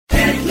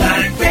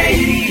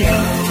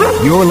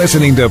You're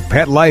listening to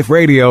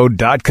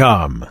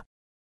PetLifeRadio.com.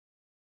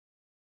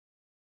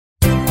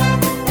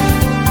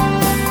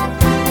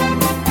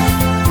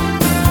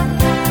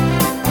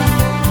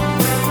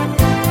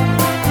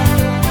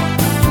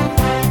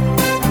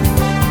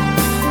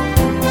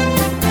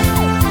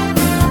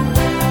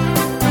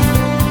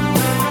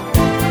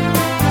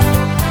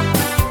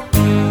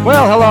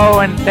 Well,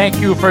 hello, and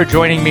thank you for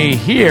joining me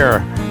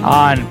here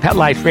on Pet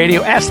Life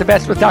Radio. Ask the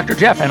Vets with Dr.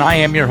 Jeff, and I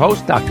am your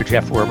host, Dr.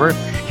 Jeff Werber,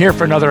 here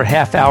for another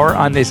half hour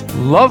on this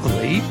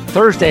lovely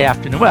Thursday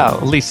afternoon. Well,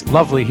 at least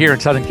lovely here in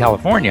Southern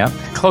California,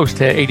 close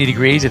to 80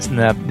 degrees. It's in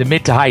the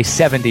mid to high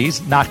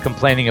 70s, not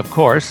complaining, of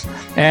course.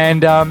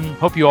 And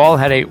hope you all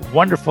had a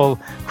wonderful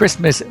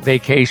Christmas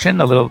vacation,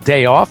 a little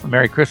day off.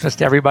 Merry Christmas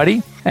to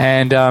everybody.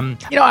 And,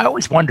 I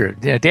always wonder,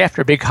 the day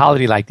after a big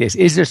holiday like this,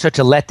 is there such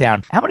a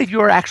letdown? How many of you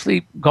are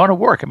actually going to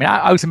work? I mean,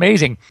 I was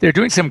amazing. They're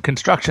doing some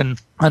construction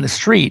on the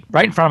street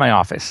right in front of my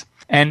office.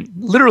 And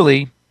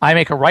literally, I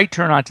make a right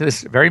turn onto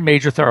this very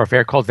major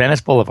thoroughfare called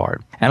Venice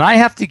Boulevard. And I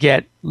have to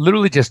get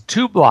literally just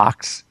 2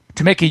 blocks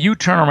to make a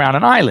U-turn around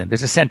an island.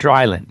 There's a center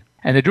island.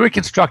 And they're doing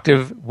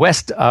constructive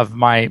west of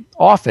my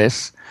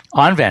office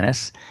on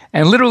Venice.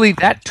 And literally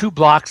that 2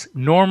 blocks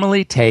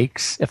normally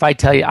takes, if I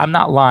tell you I'm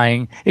not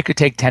lying, it could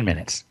take 10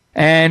 minutes.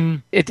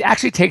 And it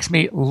actually takes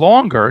me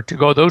longer to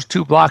go those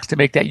 2 blocks to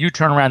make that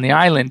U-turn around the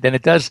island than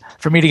it does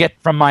for me to get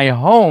from my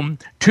home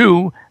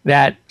to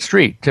that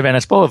street, to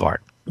Venice Boulevard.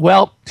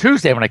 Well,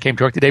 Tuesday, when I came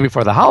to work the day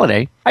before the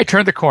holiday, I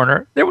turned the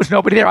corner. There was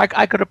nobody there.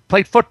 I could have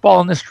played football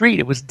in the street.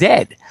 It was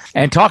dead.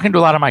 And talking to a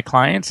lot of my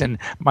clients and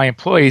my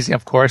employees,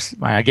 of course,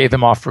 I gave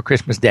them off for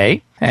Christmas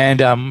Day.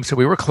 And so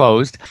we were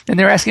closed. And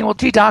they're asking, well,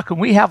 gee, Doc, can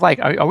we have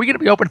are we going to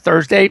be open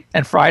Thursday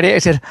and Friday? I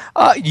said,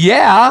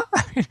 yeah.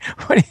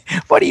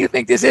 What do you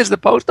think this is, the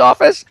post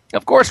office?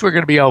 Of course we're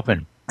going to be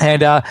open.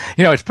 And,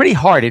 it's pretty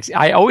hard.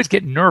 I always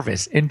get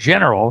nervous in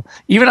general,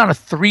 even on a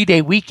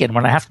 3-day weekend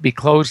when I have to be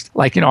closed,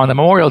 on the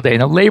Memorial Day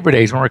and the Labor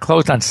Days when we're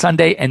closed on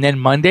Sunday and then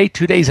Monday,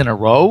 2 days in a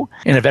row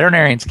in a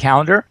veterinarian's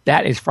calendar.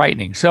 That is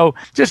frightening. So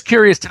just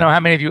curious to know how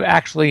many of you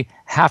actually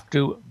have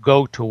to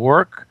go to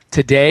work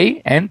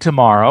today and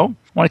tomorrow.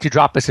 Why don't you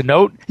drop us a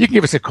note? You can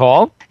give us a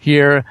call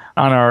here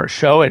on our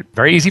show at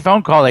very easy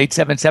phone call,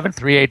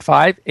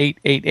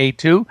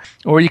 877-385-8882,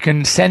 or you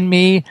can send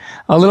me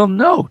a little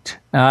note.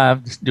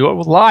 Just do it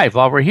live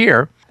while we're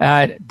here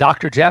at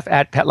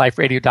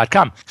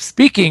drjeff@petliferadio.com.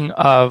 Speaking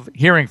of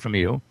hearing from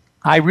you,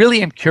 I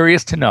really am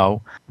curious to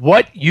know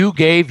what you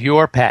gave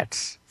your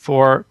pets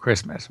for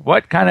Christmas.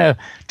 What kind of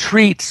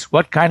treats,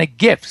 what kind of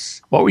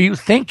gifts, what were you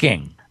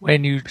thinking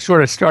when you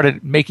sort of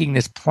started making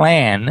this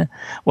plan,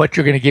 what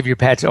you're going to give your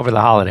pets over the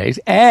holidays?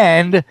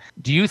 And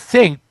do you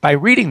think by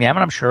reading them,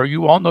 and I'm sure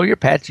you all know your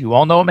pets, you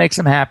all know what makes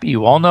them happy,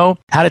 you all know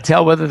how to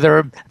tell whether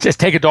they're, just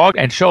take a dog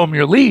and show them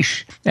your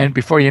leash, and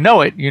before you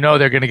know it,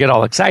 they're going to get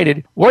all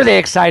excited. Were they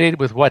excited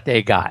with what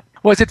they got?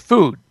 Was it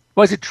food?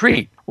 Was it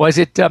treat? Was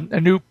it a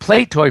new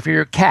play toy for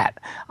your cat?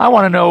 I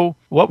want to know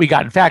what we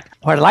got. In fact,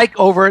 what I'd like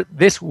over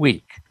this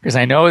week, because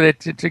I know that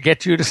to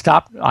get you to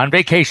stop on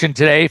vacation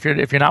today if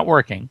you're not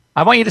working,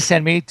 I want you to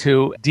send me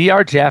to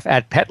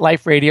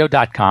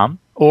drjeff@petliferadio.com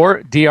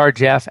or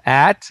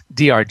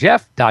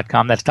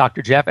drjeff@drjeff.com. That's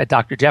Dr. Jeff at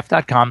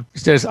drjeff.com.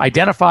 Just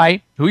identify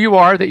who you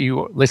are, that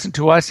you listen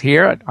to us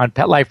here on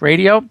Pet Life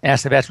Radio,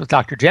 Ask the Vets with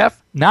Dr.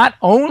 Jeff. Not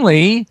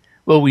only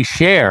will we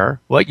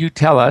share what you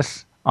tell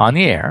us on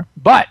the air,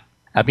 but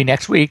that'll be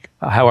next week.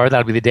 However,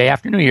 that'll be the day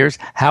after New Year's.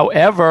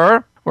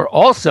 However, we're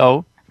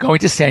also going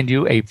to send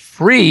you a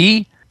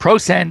free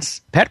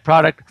ProSense pet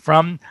product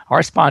from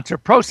our sponsor,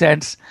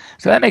 ProSense.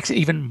 So that makes it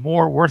even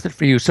more worth it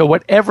for you. So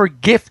whatever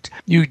gift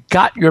you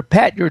got your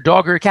pet, your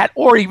dog or your cat,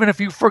 or even if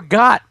you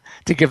forgot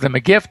to give them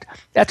a gift,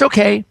 that's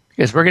okay,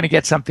 because we're going to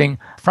get something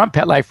from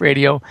Pet Life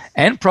Radio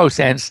and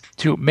ProSense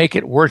to make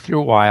it worth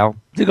your while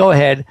to go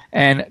ahead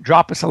and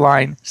drop us a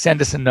line,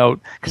 send us a note,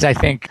 because I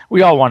think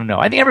we all want to know.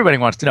 I think everybody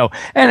wants to know.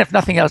 And if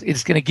nothing else,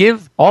 it's going to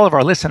give all of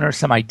our listeners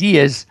some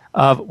ideas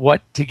of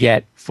what to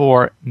get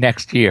for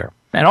next year.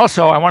 And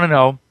also, I want to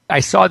know,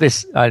 I saw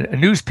this a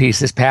news piece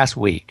this past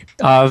week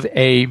of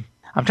I'm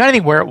trying to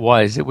think where it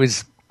was. It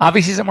was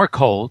obviously somewhere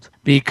cold,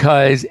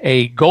 because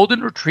a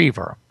golden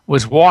retriever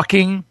was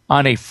walking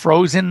on a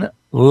frozen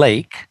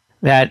lake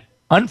that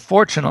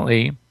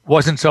unfortunately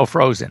wasn't so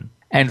frozen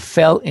and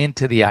fell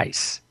into the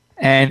ice.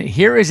 And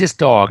here is this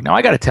dog. Now,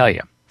 I got to tell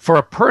you, for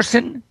a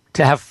person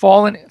to have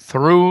fallen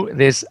through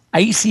this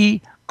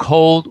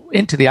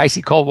into the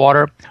icy cold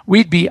water,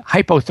 we'd be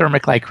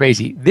hypothermic like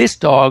crazy. This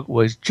dog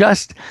was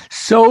just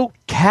so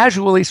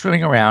casually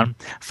swimming around.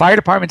 Fire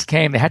departments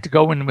came. They had to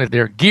go in with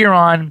their gear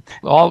on,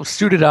 all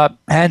suited up,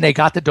 and they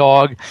got the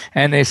dog,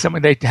 and they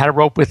had a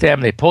rope with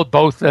them. They pulled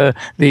both the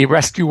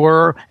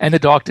rescuer and the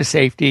dog to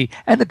safety,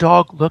 and the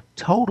dog looked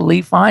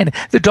totally fine.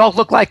 The dog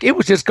looked like it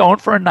was just going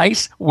for a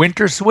nice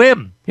winter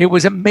swim. It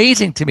was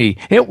amazing to me.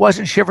 It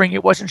wasn't shivering.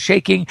 It wasn't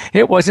shaking.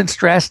 It wasn't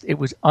stressed. It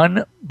was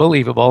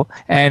unbelievable.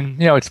 And,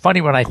 it's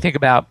funny when I think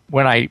about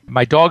when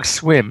my dogs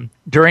swim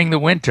during the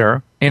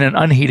winter in an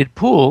unheated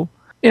pool.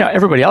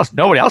 nobody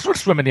else would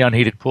swim in the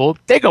unheated pool.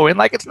 They go in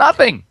like it's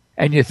nothing.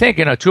 And you think,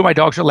 two of my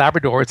dogs are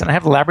Labradors, and I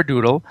have a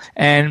Labradoodle,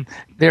 and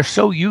they're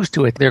so used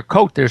to it. Their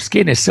coat, their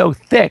skin is so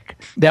thick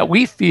that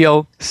we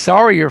feel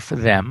sorrier for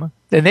them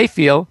than they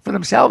feel for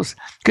themselves,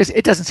 because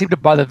it doesn't seem to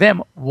bother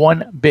them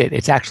one bit.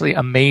 It's actually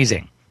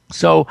amazing.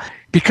 So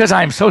because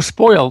I'm so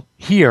spoiled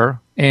here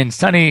in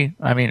sunny,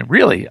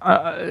 really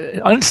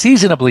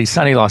unseasonably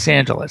sunny Los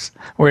Angeles,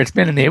 where it's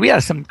been we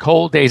had some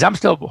cold days. I'm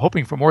still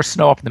hoping for more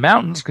snow up in the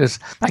mountains because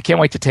I can't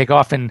wait to take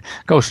off and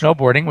go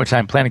snowboarding, which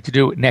I'm planning to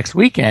do next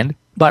weekend.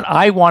 But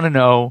I want to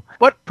know,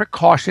 what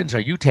precautions are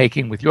you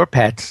taking with your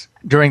pets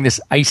during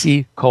this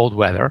icy cold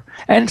weather,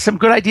 and some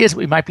good ideas that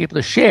we might be able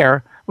to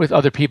share with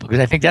other people,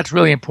 because I think that's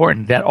really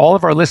important, that all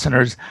of our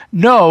listeners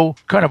know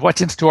kind of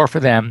what's in store for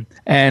them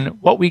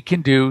and what we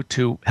can do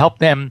to help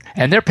them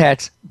and their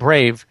pets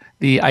brave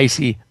the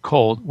icy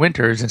cold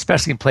winters,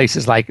 especially in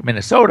places like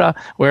Minnesota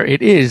where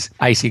it is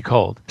icy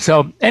cold.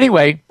 So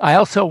anyway, I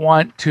also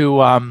want to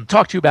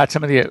talk to you about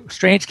some of the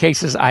strange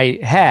cases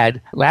I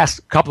had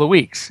last couple of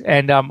weeks.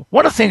 And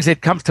one of the things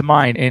that comes to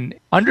mind in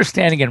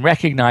understanding and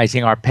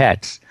recognizing our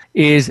pets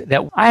is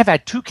that I have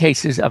had 2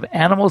 cases of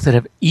animals that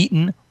have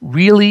eaten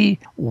really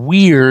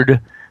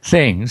weird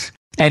things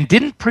and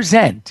didn't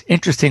present,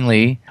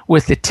 interestingly,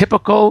 with the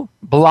typical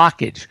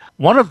blockage.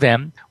 One of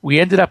them, we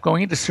ended up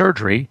going into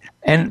surgery,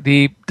 and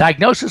the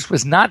diagnosis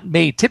was not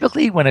made.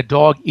 Typically, when a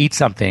dog eats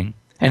something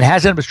and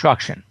has an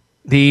obstruction,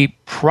 the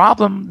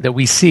problem that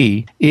we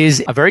see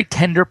is a very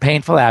tender,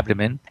 painful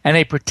abdomen and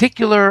a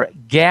particular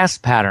gas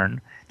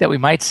pattern that we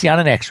might see on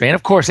an x-ray. And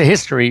of course, a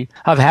history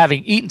of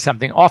having eaten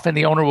something. Often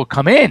the owner will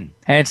come in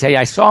and say,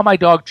 I saw my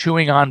dog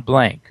chewing on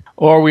blank,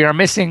 or we are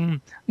missing,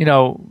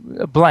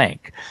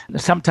 blank.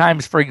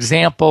 Sometimes, for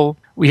example,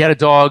 we had a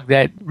dog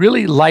that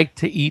really liked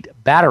to eat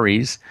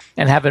batteries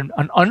and have an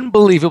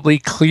unbelievably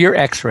clear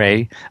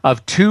x-ray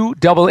of 2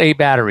 AA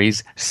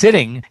batteries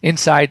sitting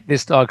inside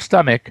this dog's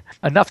stomach,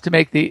 enough to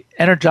make the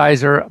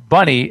Energizer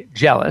bunny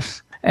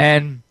jealous.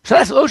 And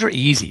so those are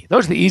easy.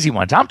 Those are the easy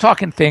ones. I'm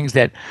talking things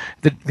that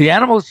the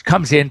animal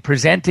comes in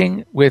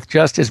presenting with,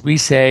 just as we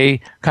say,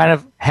 kind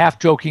of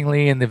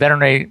half-jokingly in the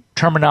veterinary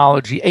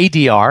terminology,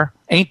 ADR,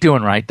 ain't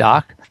doing right,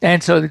 doc.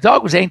 And so the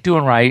dog ain't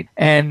doing right,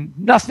 and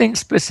nothing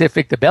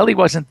specific. The belly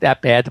wasn't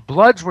that bad. The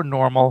bloods were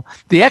normal.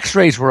 The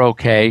x-rays were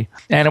okay.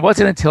 And it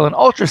wasn't until an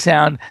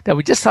ultrasound that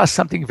we just saw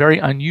something very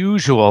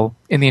unusual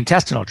in the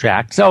intestinal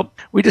tract. So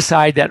we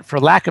decided that for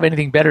lack of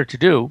anything better to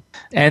do,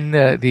 and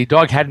the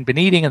dog hadn't been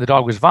eating and the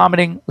dog was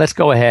vomiting, let's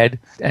go ahead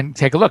and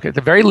take a look. At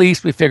the very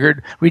least, we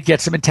figured we'd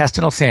get some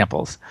intestinal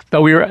samples.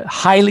 But we were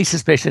highly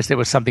suspicious there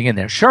was something in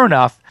there. Sure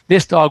enough,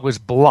 this dog was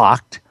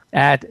blocked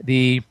at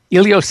the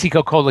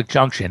ileocecocolic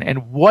junction.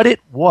 And what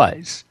it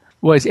was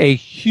a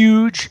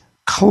huge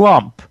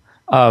clump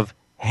of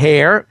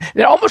hair.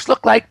 It almost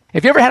looked like,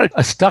 if you ever had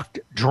a stuck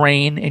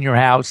drain in your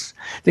house,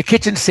 the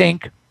kitchen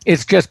sink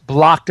is just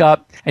blocked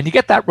up, and you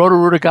get that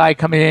Roto-Rooter guy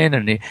coming in,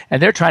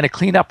 and they're trying to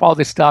clean up all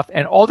this stuff,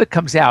 and all that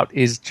comes out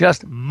is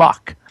just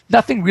muck.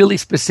 Nothing really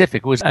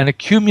specific. It was an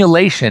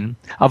accumulation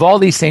of all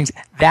these things.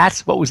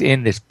 That's what was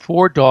in this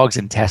poor dog's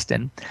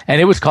intestine, and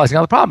it was causing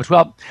all the problems.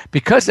 Well,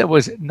 because it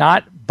was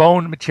not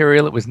bone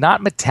material, it was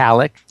not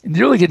metallic, and it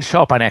really didn't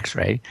show up on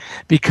x-ray,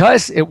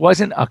 because it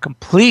wasn't a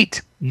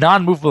complete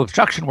non-movable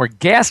obstruction where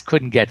gas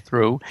couldn't get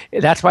through,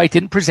 that's why it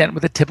didn't present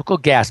with a typical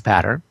gas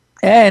pattern.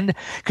 And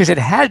because it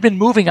had been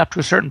moving up to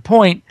a certain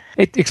point,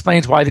 it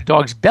explains why the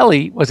dog's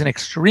belly wasn't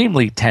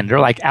extremely tender,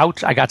 like,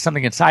 ouch, I got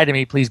something inside of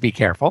me, please be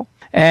careful.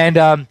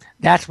 And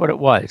that's what it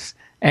was.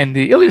 And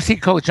the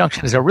ileocecocolic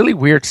junction is a really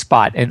weird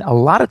spot. And a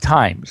lot of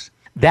times,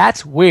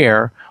 that's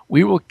where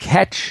we will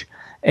catch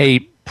a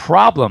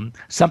problem,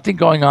 something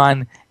going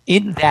on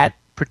in that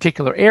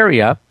particular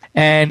area.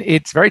 And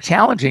it's very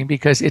challenging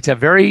because it's a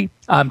very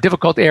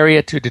difficult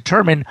area to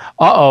determine,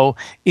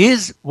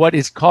 is what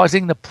is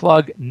causing the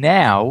plug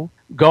now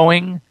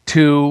going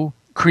to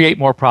create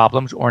more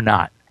problems or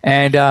not?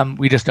 And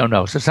we just don't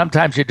know. So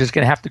sometimes you're just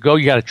going to have to go.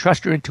 You got to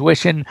trust your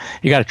intuition.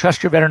 You got to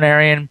trust your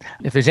veterinarian.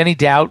 If there's any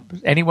doubt,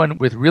 anyone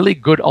with really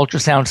good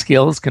ultrasound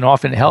skills can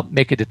often help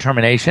make a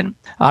determination.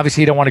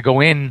 Obviously, you don't want to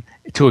go in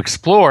to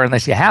explore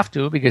unless you have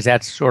to, because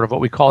that's sort of what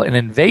we call an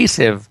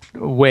invasive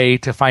way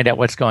to find out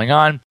what's going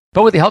on.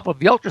 But with the help of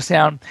the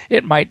ultrasound,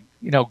 it might,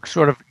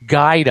 sort of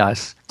guide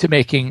us to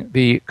making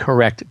the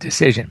correct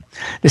decision.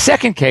 The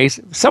second case,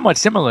 somewhat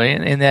similarly,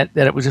 in that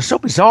it was just so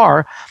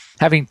bizarre,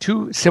 having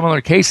 2 similar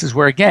cases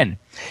where, again,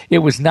 it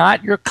was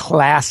not your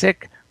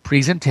classic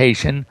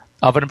presentation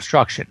of an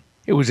obstruction.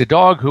 It was a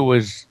dog who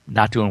was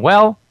not doing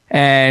well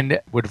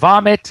and would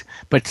vomit,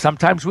 but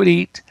sometimes would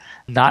eat,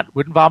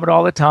 wouldn't vomit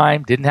all the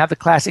time, didn't have the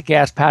classic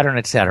gas pattern,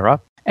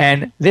 etc.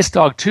 And this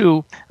dog,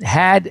 too,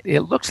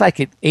 it looks like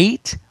it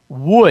ate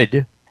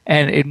wood,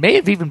 and it may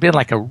have even been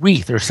like a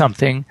wreath or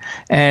something.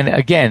 And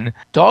again,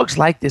 dogs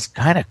like this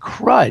kind of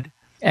crud.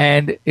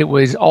 And it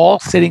was all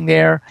sitting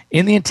there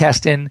in the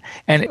intestine.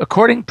 And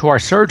according to our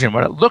surgeon,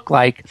 what it looked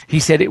like, he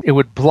said it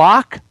would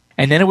block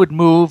and then it would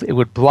move. It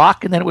would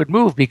block and then it would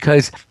move,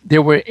 because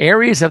there were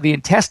areas of the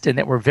intestine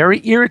that were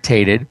very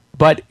irritated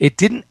but it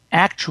didn't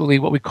actually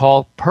what we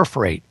call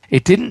perforate.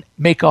 It didn't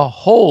make a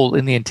hole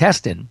in the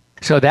intestine.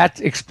 So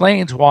that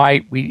explains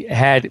why we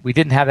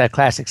didn't have that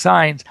classic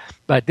signs,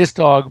 but this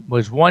dog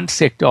was one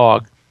sick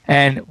dog.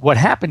 And what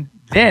happened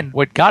then,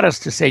 what got us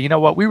to say, you know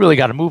what, we really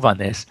got to move on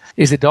this,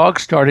 is the dog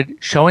started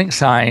showing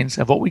signs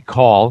of what we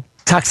call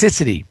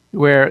toxicity,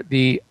 where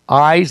the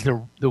eyes,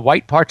 the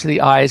white parts of the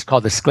eyes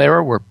called the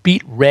sclera, were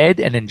beet red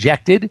and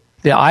injected.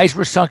 The eyes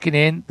were sunken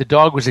in. The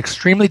dog was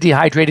extremely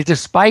dehydrated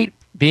despite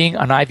being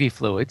on IV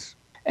fluids.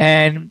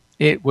 And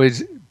it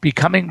was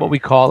becoming what we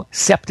call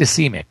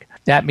septicemic.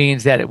 That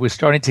means that it was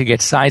starting to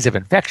get signs of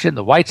infection.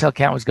 The white cell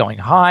count was going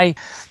high.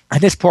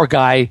 And this poor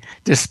guy,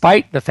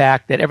 despite the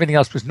fact that everything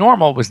else was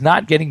normal, was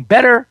not getting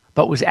better,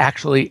 but was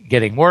actually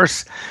getting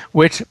worse,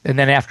 and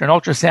then after an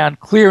ultrasound,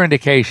 clear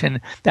indication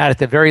that at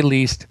the very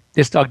least,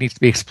 this dog needs to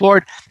be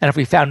explored. And if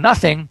we found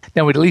nothing,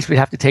 then we'd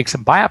have to take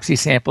some biopsy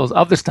samples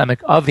of the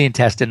stomach, of the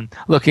intestine,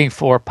 looking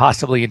for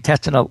possibly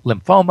intestinal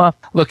lymphoma,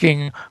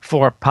 looking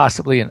for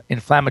possibly an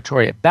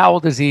inflammatory bowel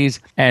disease,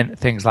 and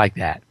things like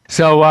that.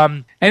 So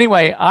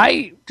anyway,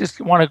 I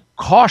just want to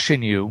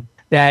caution you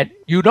that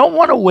you don't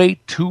want to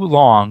wait too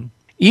long,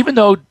 even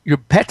though your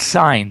pet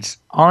signs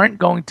aren't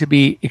going to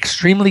be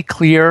extremely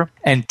clear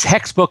and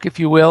textbook, if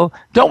you will.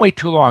 Don't wait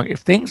too long.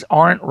 If things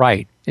aren't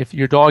right, if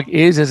your dog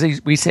is,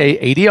 as we say,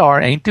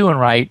 ADR, ain't doing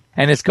right,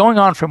 and it's going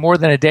on for more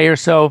than a day or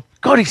so,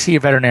 go to see a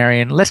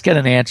veterinarian. Let's get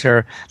an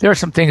answer. There are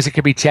some things that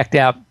can be checked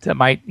out that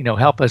might,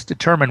 help us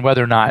determine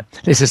whether or not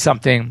this is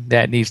something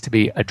that needs to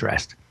be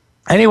addressed.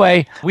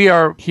 Anyway, we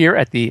are here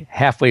at the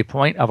halfway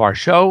point of our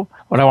show.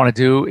 What I want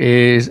to do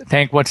is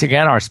thank once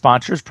again our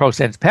sponsors,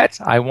 ProSense Pets.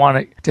 I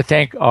want to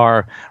thank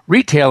our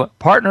retail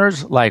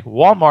partners like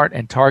Walmart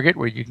and Target,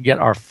 where you can get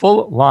our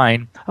full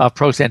line of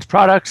ProSense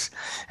products.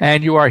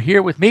 And you are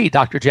here with me,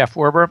 Dr. Jeff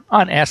Werber,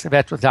 on Ask the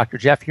Vets with Dr.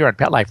 Jeff here on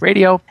Pet Life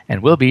Radio,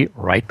 and we'll be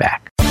right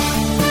back.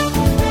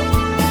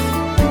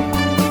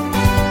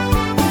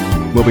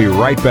 We'll be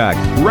right back,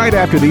 right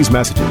after these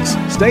messages.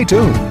 Stay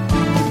tuned.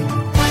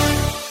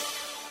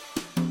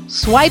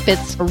 Swipe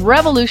It's a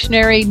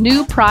revolutionary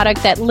new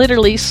product that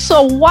literally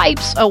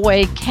swipes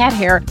away cat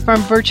hair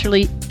from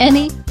virtually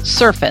any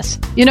surface.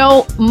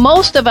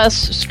 Most of us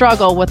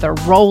struggle with a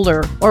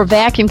roller or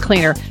vacuum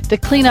cleaner to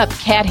clean up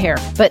cat hair,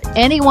 but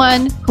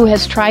anyone who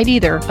has tried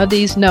either of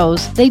these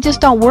knows they just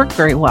don't work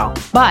very well.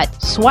 But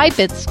Swipe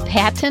It's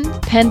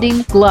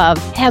patent-pending glove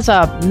has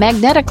a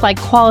magnetic-like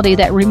quality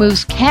that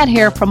removes cat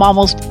hair from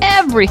almost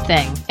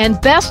everything.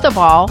 And best of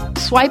all,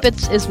 Swipe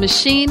It's is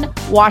machine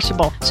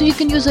washable, so you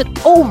can use it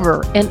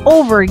over and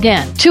over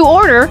again. To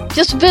order,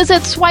 just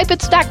visit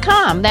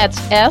swipeits.com. That's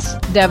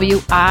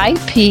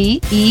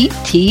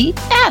SWIPETS.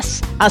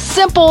 A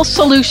simple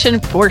solution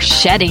for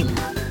shedding.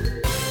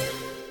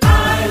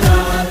 I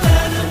love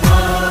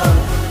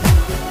animals.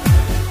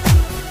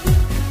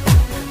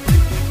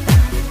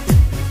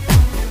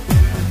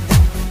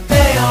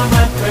 They are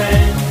my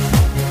friends.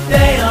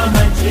 They are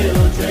my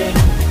children.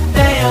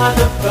 They are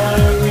the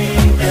furry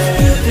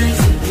elders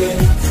and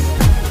kids.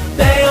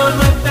 They are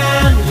my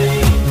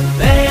family.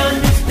 They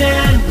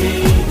understand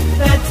me.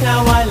 That's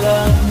how I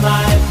love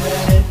my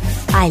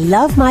pets. I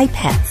Love My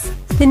Pets,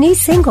 the new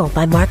single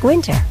by Mark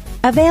Winter,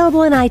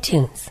 available on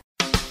iTunes.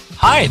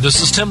 Hi,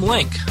 this is Tim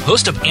Link,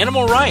 host of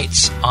Animal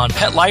Rights on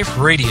Pet Life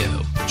Radio.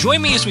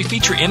 Join me as we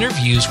feature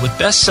interviews with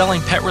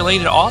best-selling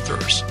pet-related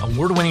authors,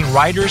 award-winning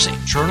writers,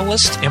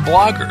 journalists, and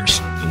bloggers.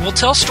 And we'll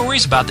tell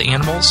stories about the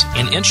animals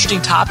and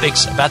interesting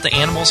topics about the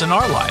animals in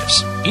our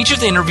lives. Each of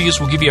the interviews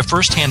will give you a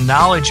first-hand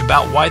knowledge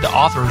about why the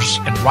authors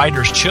and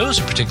writers chose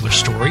a particular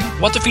story,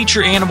 what the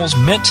feature animals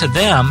meant to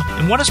them,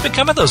 and what has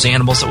become of those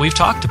animals that we've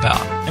talked about.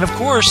 And of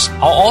course,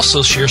 I'll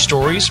also share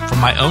stories from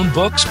my own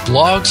books,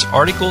 blogs,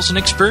 articles, and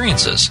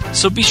experiences.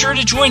 So be sure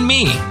to join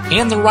me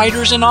and the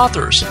writers and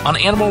authors on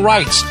Animal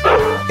Rights.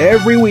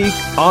 Every week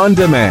on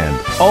demand,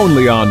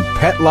 only on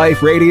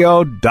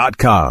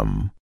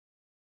PetLifeRadio.com.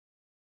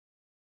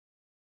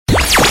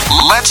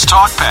 Let's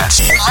talk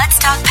pets. Let's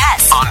talk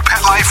pets On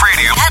Pet Life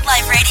Radio. Pet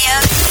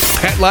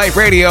Life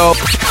Radio.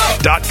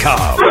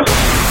 PetLifeRadio.com.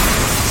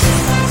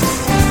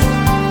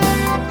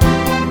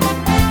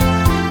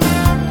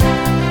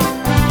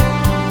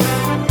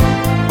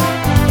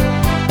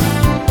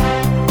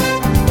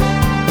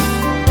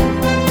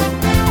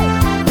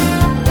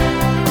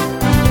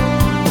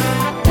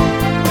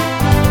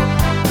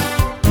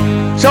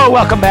 So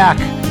welcome back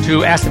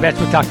to Ask the Vets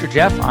with Dr.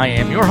 Jeff. I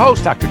am your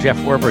host, Dr. Jeff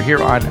Werber,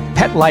 here on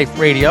Pet Life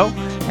Radio,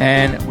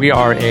 and we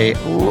are a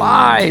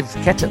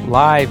Catch It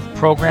Live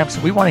program, so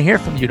we want to hear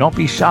from you. Don't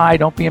be shy.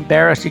 Don't be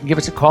embarrassed. You can give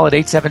us a call at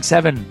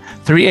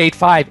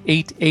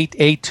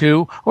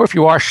 877-385-8882, or if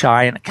you are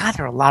shy, and God,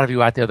 there are a lot of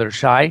you out there that are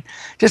shy,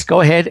 just go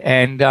ahead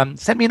and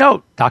send me a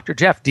note, Dr.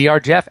 Jeff,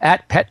 drjeff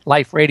at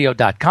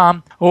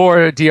PetLifeRadio.com,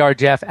 or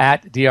drjeff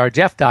at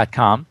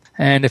drjeff.com.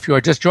 And if you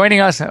are just joining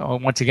us, I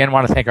once again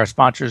want to thank our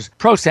sponsors,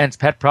 ProSense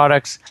Pet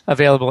Products,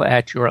 available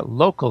at your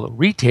local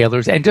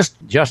retailers. And just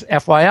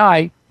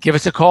FYI, give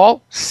us a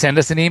call, send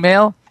us an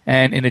email,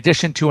 And in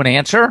addition to an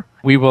answer,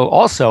 we will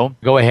also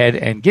go ahead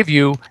and give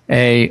you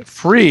a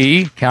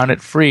free, count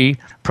it free,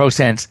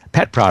 ProSense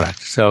pet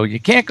product. So you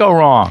can't go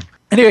wrong.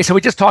 Anyway, so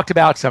we just talked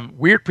about some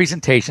weird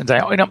presentations.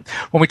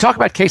 When we talk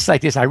about cases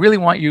like this, I really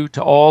want you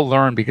to all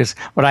learn, because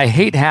what I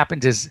hate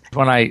happens is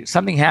when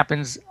something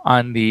happens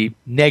on the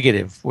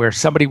negative, where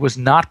somebody was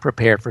not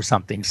prepared for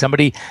something,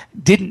 somebody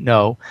didn't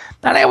know.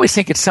 And I always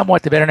think it's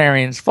somewhat the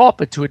veterinarian's fault,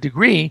 but to a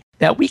degree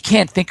that we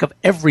can't think of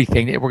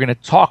everything that we're going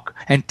to talk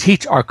and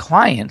teach our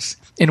clients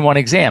in one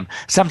exam.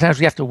 Sometimes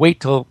we have to wait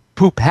till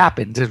poop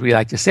happens, as we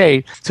like to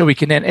say, so we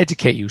can then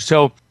educate you.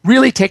 So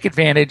really take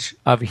advantage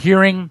of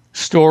hearing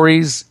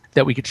stories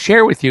that we could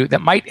share with you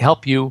that might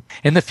help you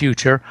in the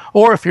future.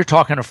 Or if you're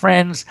talking to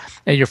friends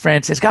and your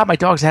friend says, God, my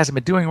dog hasn't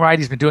been doing right,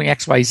 he's been doing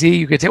XYZ,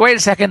 you could say, wait a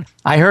second,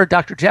 I heard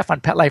Dr. Jeff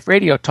on Pet Life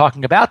Radio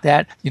talking about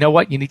that. You know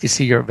what? You need to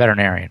see your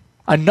veterinarian.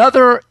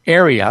 Another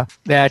area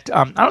that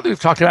I don't think we've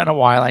talked about in a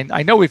while,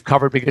 I know we've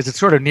covered because it's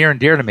sort of near and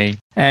dear to me.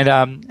 And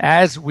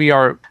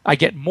I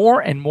get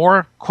more and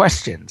more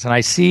questions, and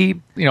I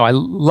see, I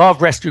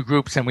love rescue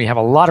groups, and we have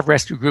a lot of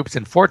rescue groups.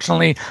 And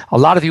fortunately, a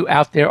lot of you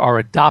out there are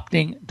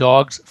adopting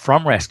dogs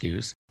from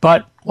rescues.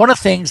 But one of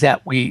the things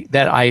that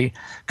I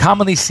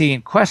commonly see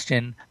in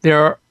question,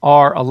 there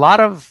are a lot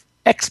of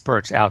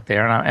experts out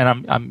there,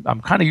 and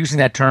I'm kind of using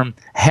that term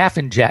half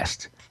in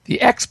jest.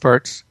 The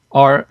experts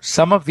are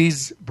some of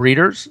these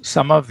breeders,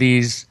 some of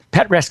these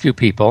pet rescue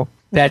people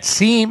that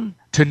seem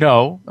to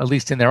know, at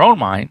least in their own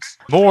minds,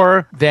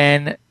 more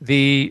than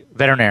the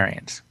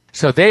veterinarians.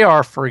 So they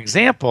are, for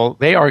example,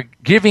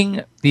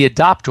 giving the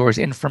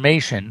adopters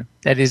information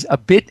that is a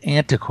bit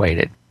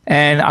antiquated.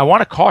 And I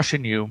want to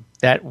caution you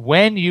that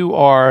when you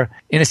are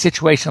in a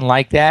situation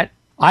like that,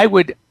 I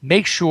would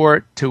make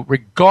sure to,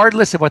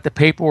 regardless of what the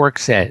paperwork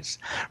says,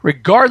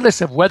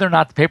 regardless of whether or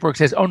not the paperwork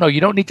says, oh, no,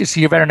 you don't need to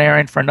see your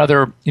veterinarian for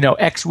another,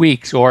 X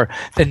weeks, or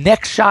the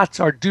next shots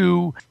are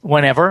due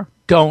whenever,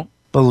 don't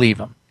believe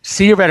them.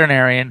 See your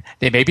veterinarian.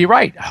 They may be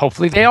right.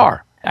 Hopefully they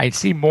are. I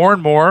see more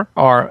and more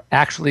are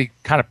actually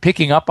kind of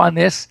picking up on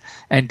this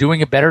and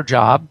doing a better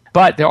job.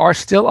 But there are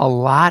still a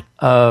lot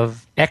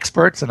of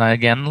experts, and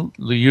again,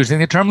 using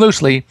the term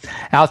loosely,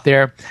 out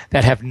there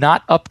that have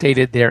not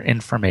updated their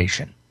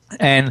information.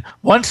 And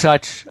one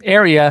such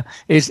area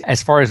is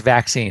as far as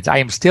vaccines. I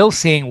am still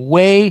seeing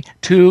way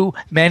too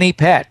many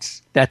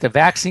pets that the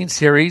vaccine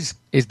series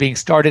is being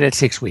started at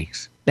 6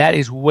 weeks. That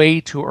is way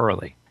too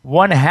early.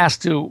 One has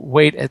to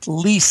wait at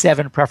least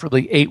 7,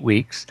 preferably 8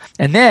 weeks.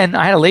 And then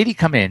I had a lady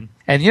come in,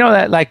 and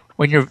that like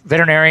when your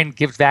veterinarian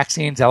gives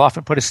vaccines, they'll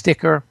often put a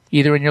sticker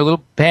either in your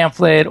little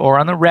pamphlet or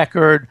on the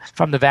record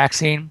from the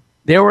vaccine.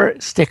 There were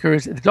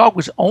stickers. The dog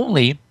was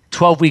only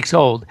 12 weeks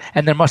old,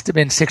 and there must have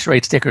been 6 or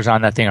 8 stickers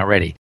on that thing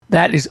already.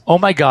 That is, oh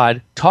my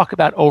God, talk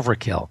about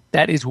overkill.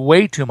 That is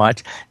way too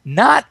much.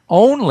 Not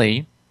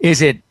only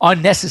is it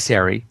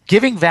unnecessary,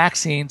 giving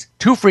vaccines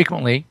too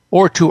frequently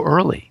or too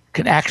early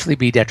can actually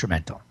be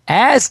detrimental,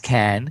 as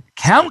can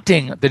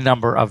counting the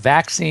number of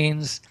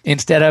vaccines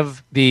instead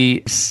of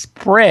the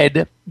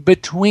spread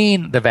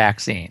between the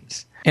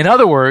vaccines. In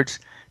other words,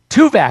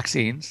 2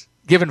 vaccines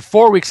given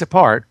 4 weeks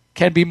apart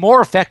can be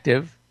more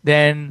effective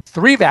than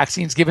 3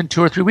 vaccines given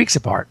 2 or 3 weeks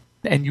apart.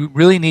 And you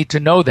really need to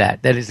know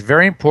that. That is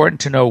very important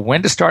to know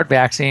when to start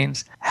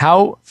vaccines,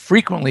 how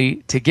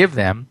frequently to give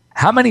them,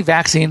 how many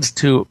vaccines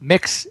to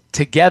mix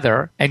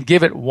together and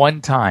give at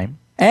one time,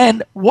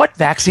 and what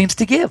vaccines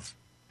to give.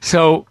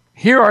 So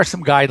here are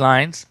some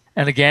guidelines.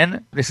 And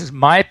again, this is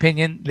my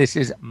opinion. This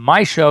is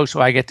my show,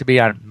 so I get to be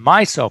on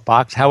my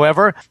soapbox.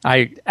 However,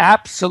 I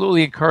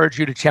absolutely encourage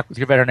you to check with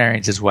your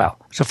veterinarians as well.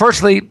 So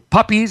firstly,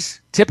 puppies,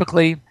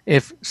 typically,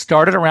 if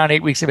started around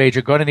 8 weeks of age,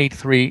 are going to need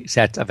 3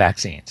 sets of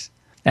vaccines.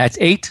 That's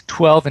 8,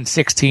 12, and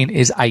 16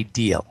 is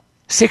ideal.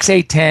 6,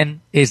 8,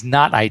 10 is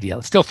not ideal.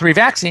 It's still 3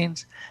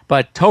 vaccines,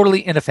 but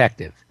totally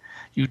ineffective.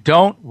 You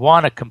don't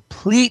want to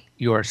complete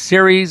your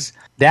series,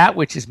 that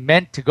which is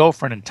meant to go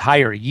for an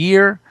entire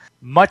year,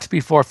 much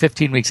before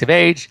 15 weeks of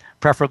age,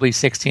 preferably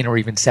 16 or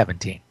even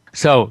 17.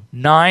 So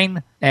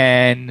 9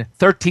 and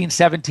 13,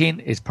 17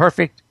 is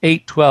perfect.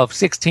 8, 12,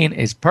 16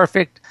 is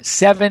perfect.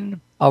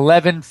 7,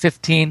 11,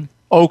 15,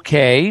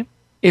 okay.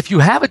 If you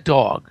have a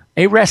dog,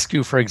 a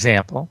rescue, for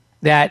example,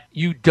 that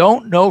you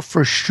don't know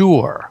for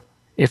sure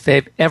if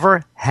they've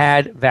ever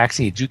had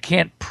vaccines, you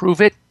can't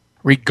prove it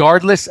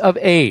regardless of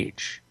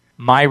age,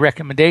 my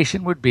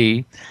recommendation would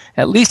be,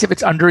 at least if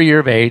it's under a year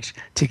of age,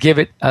 to give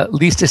it at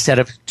least a set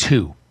of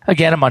 2,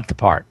 again, a month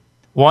apart.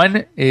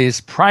 One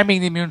is priming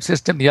the immune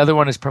system. The other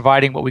one is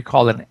providing what we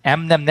call an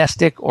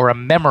amnestic or a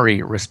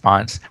memory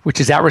response,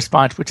 which is that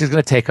response which is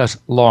going to take us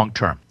long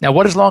term. Now,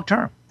 what is long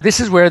term? This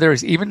is where there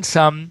is even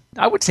some,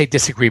 I would say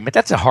disagreement,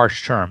 that's a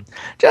harsh term,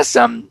 just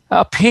some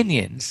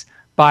opinions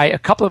by a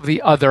couple of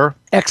the other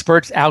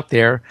experts out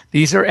there.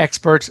 These are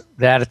experts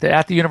that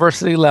at the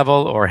university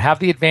level or have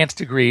the advanced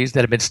degrees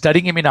that have been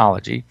studying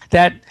immunology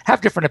that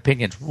have different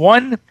opinions.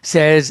 One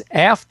says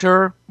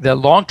after the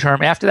long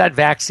term, after that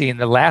vaccine,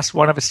 the last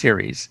one of a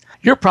series,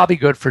 you're probably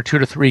good for 2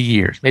 to 3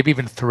 years, maybe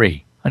even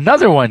 3.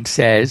 Another one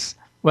says,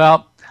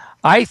 well,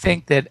 I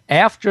think that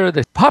after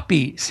the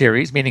puppy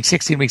series, meaning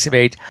 16 weeks of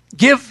age,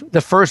 give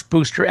the first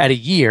booster at a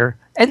year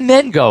and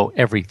then go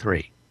every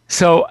 3.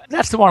 So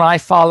that's the one I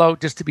follow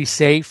just to be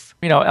safe.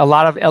 You know, a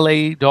lot of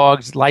LA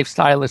dogs'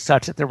 lifestyle is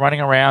such that they're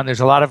running around. There's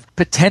a lot of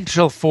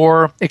potential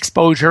for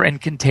exposure and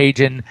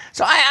contagion.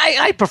 So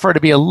I prefer to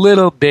be a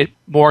little bit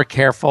more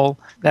careful.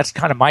 That's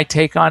kind of my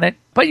take on it.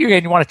 But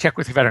again, you want to check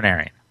with your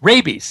veterinarian.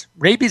 Rabies.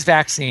 Rabies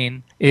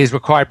vaccine is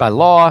required by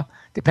law.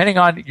 Depending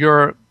on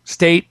your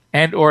state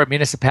and or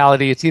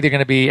municipality, it's either going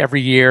to be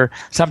every year.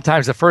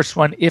 Sometimes the first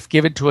one, if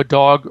given to a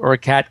dog or a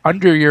cat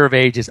under a year of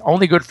age, is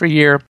only good for a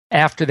year.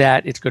 After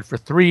that, it's good for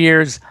 3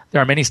 years.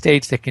 There are many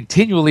states that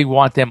continually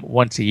want them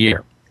once a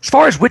year. As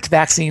far as which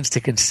vaccines to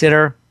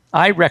consider,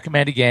 I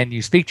recommend, again,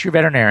 you speak to your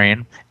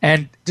veterinarian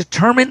and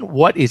determine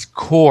what is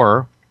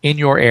core in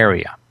your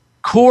area.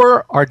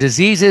 Core are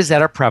diseases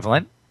that are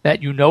prevalent,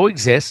 that you know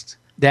exist,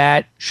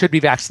 that should be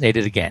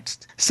vaccinated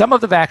against. Some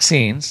of the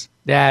vaccines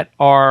that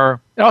are,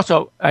 and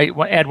also I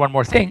want to add one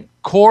more thing,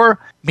 core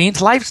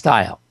means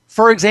lifestyle.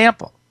 For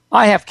example,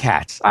 I have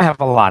cats. I have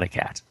a lot of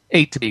cats,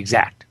 8 to be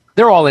exact.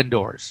 They're all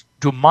indoors.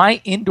 Do my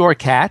indoor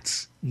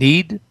cats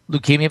need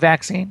leukemia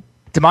vaccine?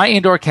 Do my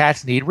indoor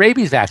cats need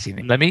rabies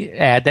vaccine? Let me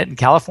add that in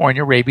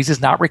California, rabies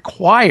is not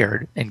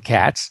required in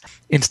cats.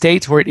 In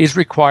states where it is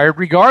required,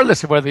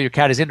 regardless of whether your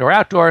cat is indoor or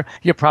outdoor,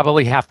 you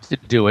probably have to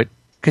do it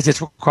because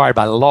it's required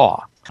by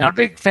law. Not a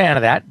big fan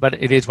of that,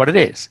 but it is what it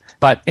is.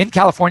 But in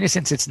California,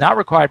 since it's not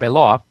required by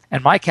law,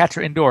 and my cats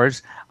are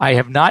indoors, I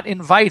have not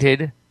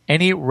invited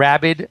any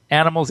rabid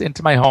animals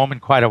into my home in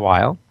quite a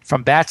while,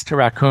 from bats to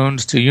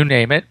raccoons to you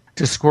name it,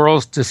 to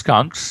squirrels to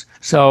skunks.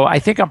 So I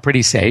think I'm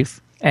pretty safe.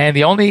 And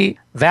the only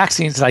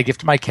vaccines that I give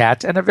to my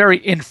cats on a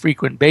very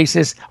infrequent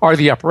basis are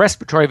the upper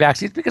respiratory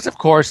vaccines because, of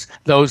course,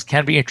 those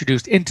can be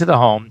introduced into the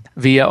home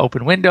via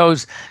open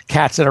windows,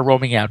 cats that are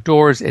roaming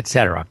outdoors,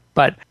 etc.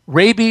 But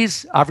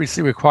rabies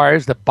obviously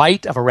requires the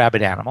bite of a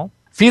rabid animal.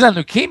 Feline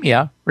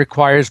leukemia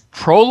requires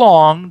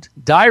prolonged,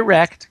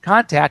 direct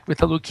contact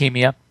with a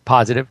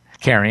leukemia-positive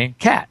carrying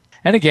cat.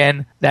 And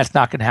again, that's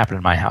not going to happen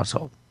in my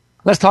household.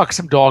 Let's talk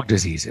some dog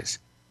diseases.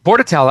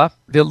 Bordetella,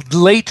 the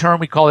lay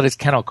term we call it is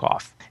kennel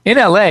cough. In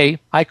LA,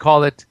 I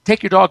call it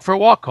take your dog for a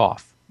walk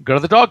cough, go to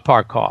the dog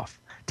park cough,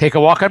 take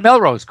a walk on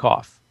Melrose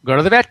cough, go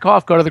to the vet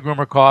cough, go to the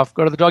groomer cough,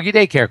 go to the doggy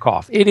daycare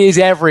cough. It is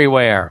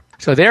everywhere.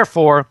 So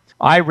therefore,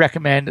 I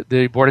recommend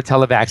the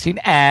Bordetella vaccine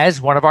as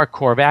one of our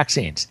core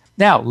vaccines.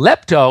 Now,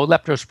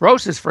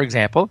 leptospirosis, for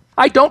example,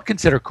 I don't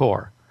consider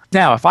core.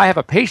 Now, if I have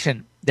a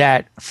patient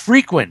that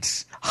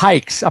frequents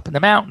hikes up in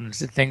the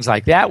mountains and things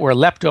like that where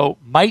lepto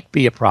might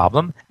be a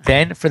problem,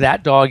 then for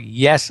that dog,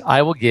 yes,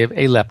 I will give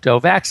a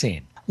lepto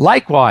vaccine.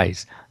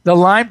 Likewise, the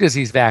Lyme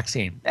disease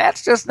vaccine,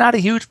 that's just not a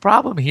huge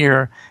problem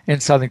here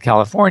in Southern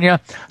California.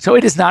 So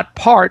it is not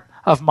part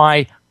of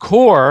my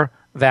core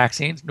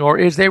vaccines, nor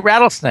is a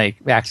rattlesnake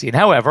vaccine.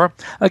 However,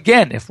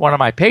 again, if one of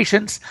my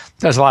patients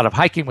does a lot of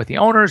hiking with the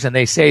owners and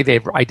they say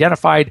they've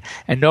identified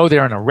and know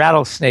they're in a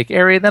rattlesnake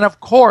area, then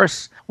of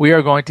course we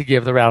are going to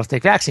give the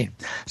rattlesnake vaccine.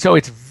 So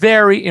it's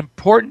very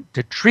important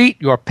to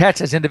treat your pets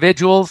as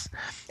individuals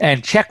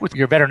and check with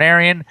your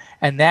veterinarian,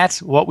 and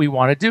that's what we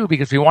want to do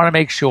because we want to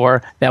make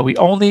sure that we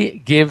only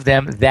give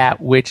them that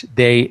which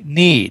they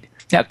need.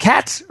 Now,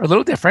 cats are a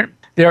little different.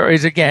 There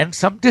is, again,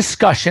 some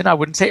discussion, I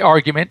wouldn't say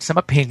argument, some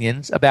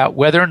opinions about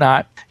whether or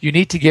not you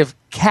need to give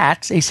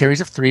cats a series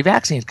of 3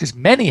 vaccines because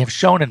many have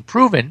shown and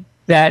proven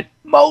that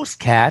most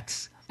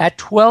cats at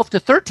 12 to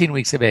 13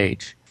 weeks of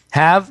age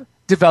have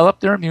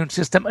developed their immune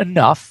system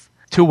enough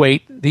to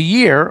wait the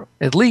year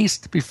at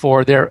least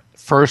before their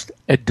first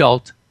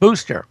adult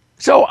booster.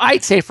 So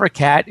I'd say for a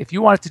cat, if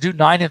you wanted to do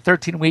 9 and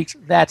 13 weeks,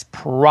 that's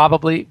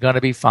probably going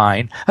to be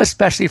fine,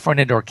 especially for an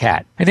indoor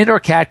cat. An indoor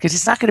cat, because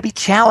it's not going to be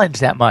challenged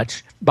that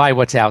much by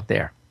what's out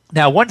there.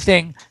 Now, one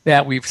thing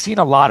that we've seen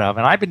a lot of,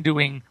 and I've been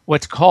doing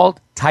what's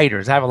called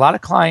titers. I have a lot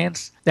of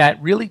clients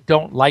that really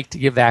don't like to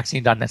give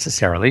vaccines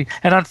unnecessarily.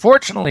 And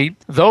unfortunately,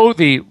 though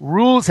the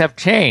rules have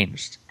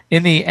changed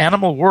in the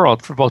animal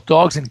world for both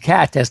dogs and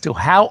cats as to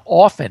how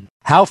often,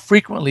 how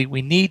frequently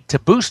we need to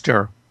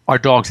booster our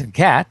dogs and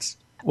cats,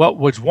 what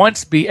would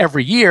once be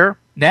every year,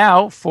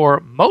 now for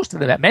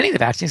many of the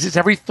vaccines, it's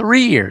every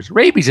 3 years.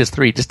 Rabies is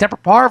 3. Distemper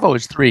parvo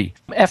is 3.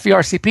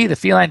 FVRCP, the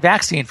feline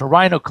vaccine for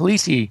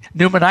rhinocalisi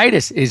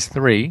pneumonitis, is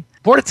 3.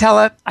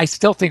 Bordetella, I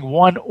still think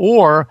 1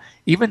 or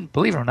even,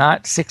 believe it or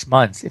not, 6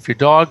 months. If your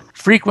dog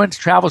frequents,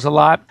 travels a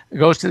lot,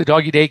 goes to the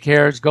doggy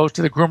daycares, goes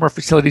to the groomer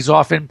facilities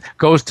often,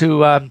 goes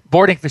to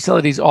boarding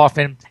facilities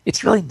often,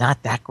 it's really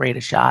not that great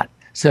a shot.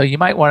 So you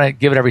might want to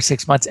give it every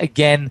 6 months.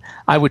 Again,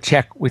 I would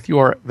check with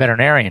your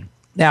veterinarian.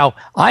 Now,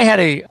 I had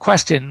a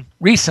question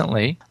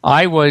recently.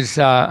 I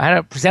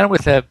had presented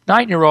with a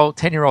 9-year-old,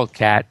 10-year-old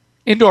cat,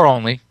 indoor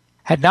only,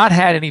 had not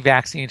had any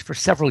vaccines for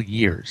several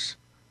years.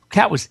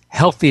 Cat was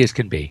healthy as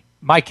can be.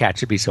 My cat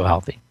should be so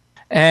healthy.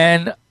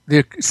 And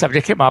the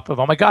subject came up of,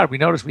 oh my God, we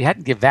noticed we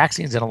hadn't given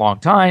vaccines in a long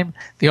time.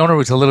 The owner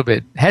was a little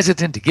bit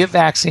hesitant to give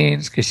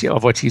vaccines because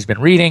of what she's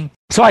been reading.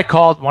 So I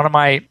called one of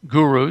my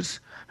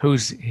gurus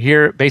who's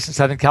here based in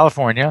Southern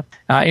California,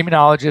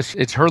 immunologist.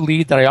 It's her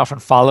lead that I often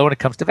follow when it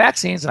comes to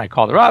vaccines. And I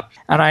called her up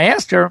and I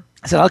asked her,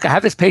 I said, look, I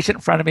have this patient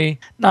in front of me,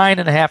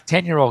 9.5,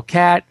 10-year-old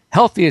cat,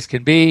 healthy as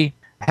can be,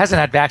 hasn't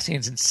had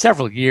vaccines in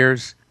several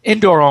years,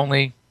 indoor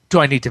only. Do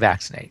I need to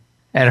vaccinate?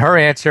 And her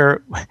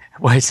answer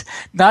was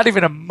not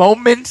even a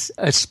moment,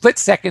 a split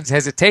second's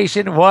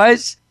hesitation,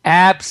 was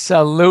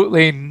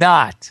absolutely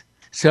not.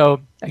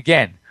 So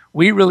again,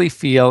 we really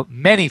feel,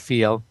 many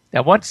feel,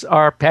 that once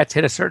our pets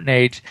hit a certain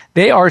age,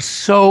 they are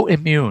so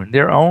immune.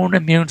 Their own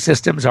immune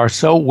systems are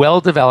so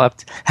well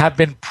developed, have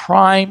been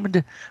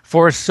primed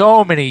for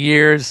so many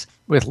years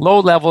with low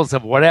levels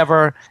of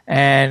whatever,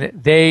 and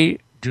they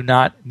do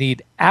not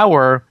need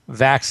our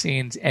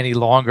vaccines any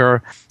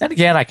longer. And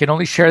again, I can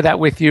only share that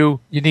with you.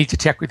 You need to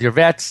check with your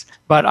vets,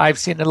 but I've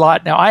seen a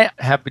lot. Now, I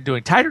have been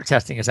doing titer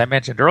testing, as I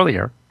mentioned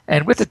earlier,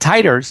 and with the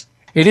titers,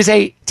 it is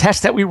a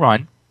test that we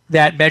run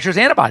that measures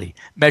antibody,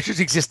 measures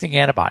existing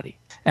antibody.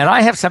 And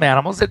I have some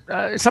animals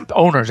that, some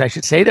owners, I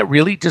should say, that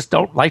really just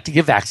don't like to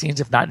give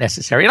vaccines if not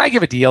necessary. And I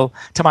give a deal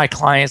to my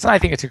clients, and I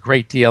think it's a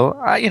great deal.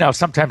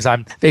 Sometimes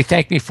they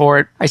thank me for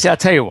it. I say, I'll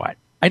tell you what,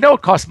 I know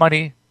it costs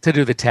money to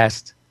do the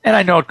test, and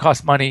I know it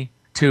costs money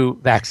to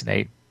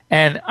vaccinate.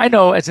 And I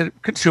know as a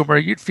consumer,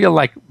 you'd feel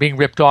like being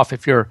ripped off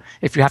if you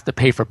have to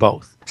pay for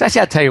both. So I say,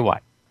 I'll tell you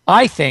what,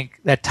 I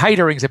think that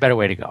titering is a better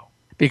way to go.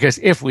 Because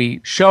if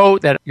we show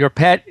that your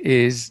pet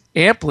is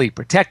amply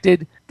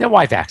protected, then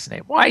why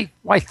vaccinate? Why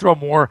throw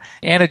more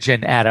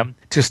antigen at him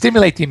to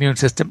stimulate the immune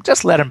system?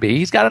 Just let him be.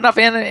 He's got enough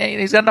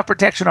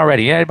protection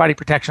already, antibody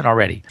protection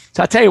already.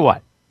 So I'll tell you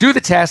what, do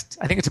the test.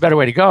 I think it's a better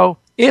way to go.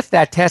 If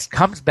that test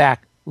comes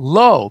back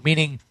low,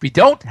 meaning we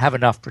don't have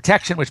enough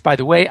protection, which, by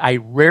the way, I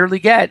rarely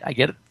get. I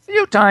get it a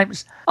few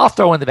times. I'll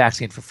throw in the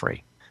vaccine for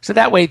free. So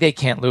that way they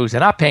can't lose. They're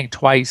not paying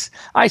twice.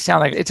 I sound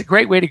like it's a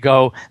great way to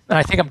go. And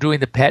I think I'm doing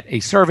the pet a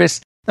service.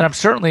 And I'm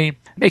certainly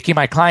making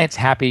my clients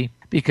happy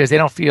because they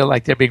don't feel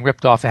like they're being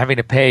ripped off and having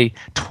to pay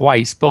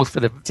twice, both for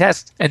the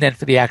test and then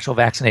for the actual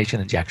vaccination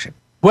injection.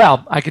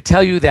 Well, I could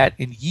tell you that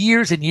in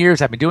years and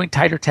years I've been doing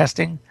titer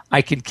testing.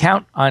 I can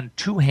count on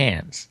two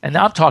hands. And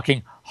now I'm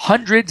talking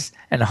hundreds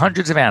and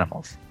hundreds of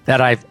animals that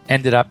I've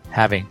ended up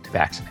having to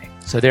vaccinate.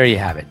 So there you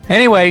have it.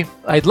 Anyway,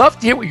 I'd love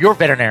to hear what your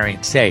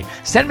veterinarians say.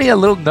 Send me a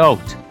little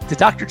note to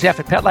Dr. Jeff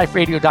at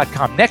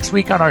PetLifeRadio.com. Next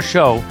week on our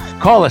show,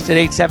 call us at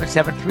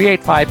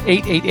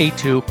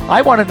 877-385-8882.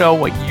 I want to know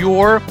what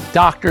your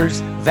doctor's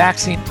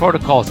vaccine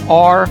protocols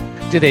are.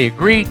 Do they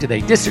agree? Do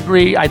they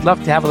disagree? I'd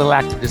love to have a little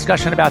active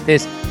discussion about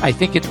this. I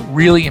think it's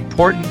really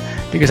important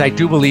because I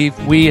do believe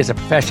we as a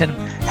profession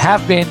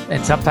have been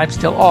and sometimes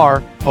still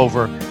are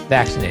over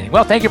vaccinating.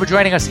 Well, thank you for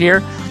joining us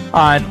here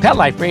on Pet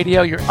Life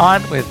Radio. You're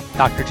on with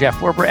Dr. Jeff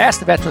Werber. Ask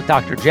the Vets with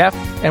Dr. Jeff.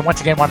 And once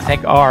again, I want to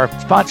thank our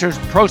sponsors,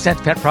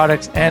 ProSense Pet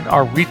Products, and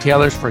our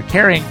retailers for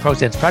carrying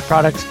ProSense Pet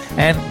Products.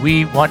 And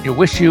we want to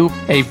wish you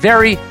a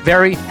very,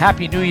 very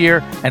happy New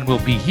Year. And we'll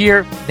be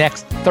here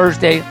next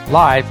Thursday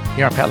live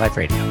here on Pet Life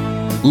Radio.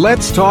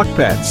 Let's Talk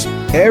Pets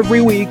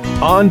every week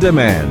on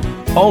demand,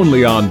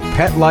 only on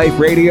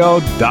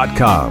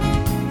PetLifeRadio.com.